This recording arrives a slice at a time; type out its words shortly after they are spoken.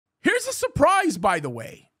Here's a surprise, by the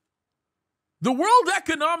way. The World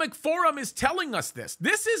Economic Forum is telling us this.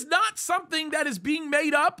 This is not something that is being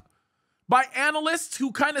made up by analysts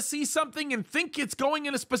who kind of see something and think it's going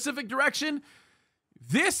in a specific direction.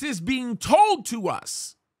 This is being told to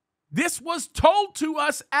us. This was told to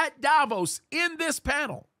us at Davos in this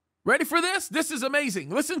panel. Ready for this? This is amazing.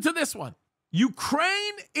 Listen to this one.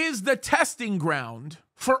 Ukraine is the testing ground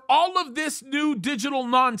for all of this new digital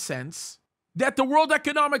nonsense that the World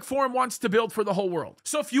Economic Forum wants to build for the whole world.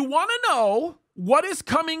 So if you want to know what is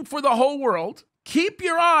coming for the whole world, keep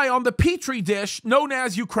your eye on the petri dish known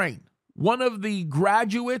as Ukraine. One of the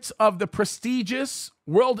graduates of the prestigious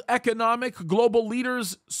World Economic Global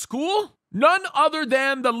Leaders School, none other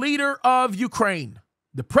than the leader of Ukraine,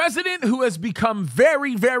 the president who has become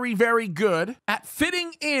very, very, very good at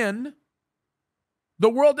fitting in the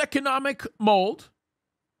World Economic mold.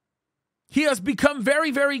 He has become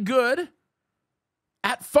very, very good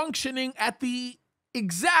at functioning at the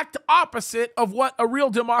exact opposite of what a real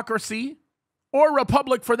democracy or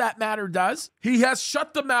republic for that matter does. He has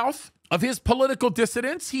shut the mouth of his political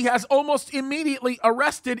dissidents. He has almost immediately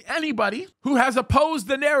arrested anybody who has opposed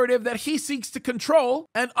the narrative that he seeks to control.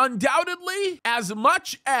 And undoubtedly, as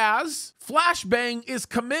much as Flashbang is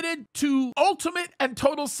committed to ultimate and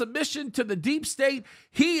total submission to the deep state,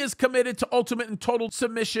 he is committed to ultimate and total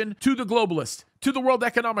submission to the globalists, to the World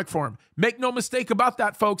Economic Forum. Make no mistake about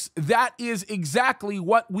that, folks. That is exactly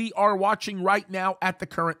what we are watching right now at the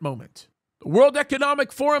current moment. The World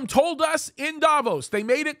Economic Forum told us in Davos, they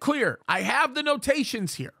made it clear. I have the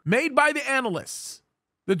notations here, made by the analysts,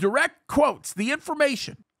 the direct quotes, the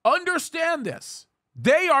information. Understand this.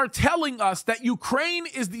 They are telling us that Ukraine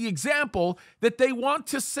is the example that they want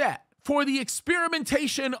to set for the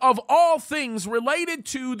experimentation of all things related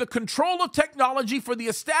to the control of technology for the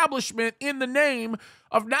establishment in the name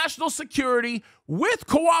of national security with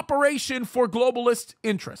cooperation for globalist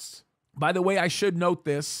interests. By the way, I should note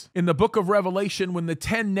this. In the book of Revelation, when the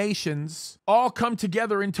 10 nations all come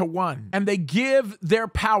together into one and they give their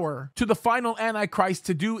power to the final Antichrist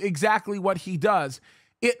to do exactly what he does,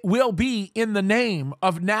 it will be in the name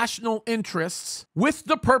of national interests with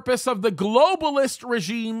the purpose of the globalist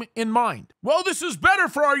regime in mind. Well, this is better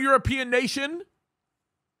for our European nation.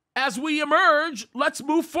 As we emerge, let's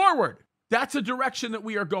move forward. That's a direction that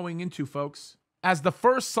we are going into, folks. As the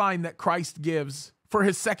first sign that Christ gives for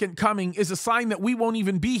his second coming is a sign that we won't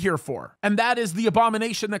even be here for, and that is the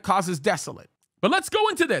abomination that causes desolate. But let's go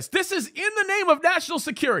into this. This is in the name of national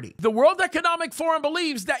security. The World Economic Forum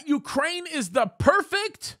believes that Ukraine is the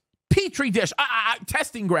perfect petri dish,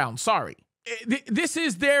 testing ground, sorry. This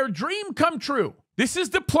is their dream come true. This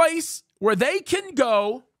is the place where they can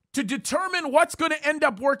go to determine what's going to end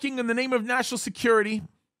up working in the name of national security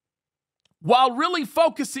while really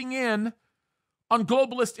focusing in on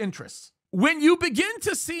globalist interests. When you begin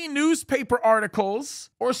to see newspaper articles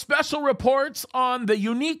or special reports on the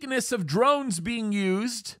uniqueness of drones being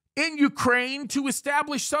used in Ukraine to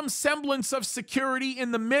establish some semblance of security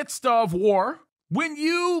in the midst of war, when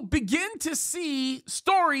you begin to see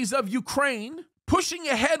stories of Ukraine pushing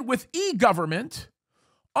ahead with e-government,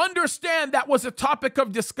 understand that was a topic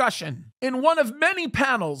of discussion in one of many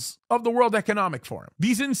panels of the World Economic Forum.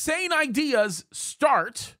 These insane ideas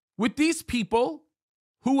start with these people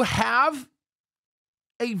who have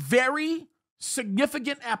a very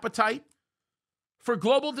significant appetite for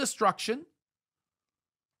global destruction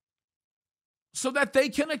so that they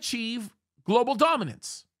can achieve global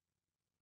dominance.